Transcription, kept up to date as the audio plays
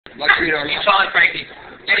Like we don't. He's calling Frankie.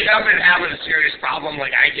 Hey, I've been having a serious problem.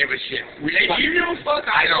 Like I give a shit. Hey, do you give a fuck?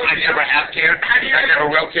 I don't. I never have cared. I never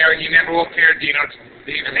will care. You never will care. Do you know?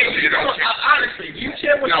 Honestly, do you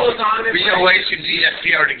care what goes on in VOH and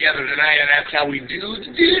GSP are together tonight, and that's how we do.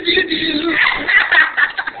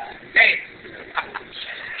 Hey,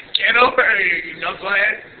 get over here, you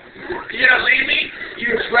knucklehead. You gonna leave me?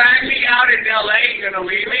 You drag me out in L.A., you gonna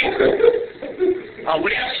leave me? Oh,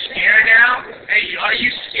 what are you scared now? Hey, are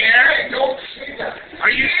you scared? Don't say that. Are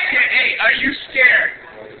you scared? Hey, are you scared?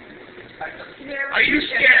 Are you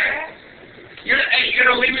scared? You're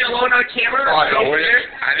gonna leave me alone on camera? Oh, no,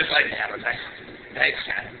 I just like to have a nice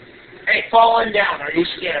time. Hey, falling down. Are you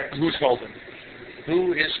scared? Who's holding?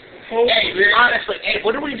 Who is Hey, honestly, hey,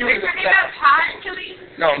 what are we doing in this cell?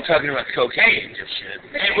 No, I'm talking about cocaine and shit.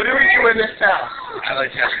 Hey, what are we doing in this cell? I like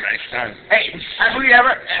to have a nice time. Hey, have we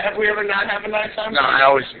ever not have a nice time? No, I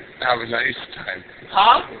always have a nice time.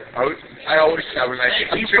 Huh? I always have a nice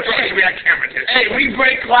time. Hey, we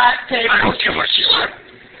break glass tables. I don't give a shit.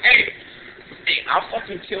 Hey, I'll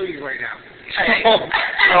fucking kill you right now. Hey, No.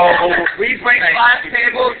 we break glass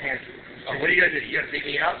tables. Oh, what are you gonna do? You gonna beat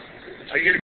me up? Are you gonna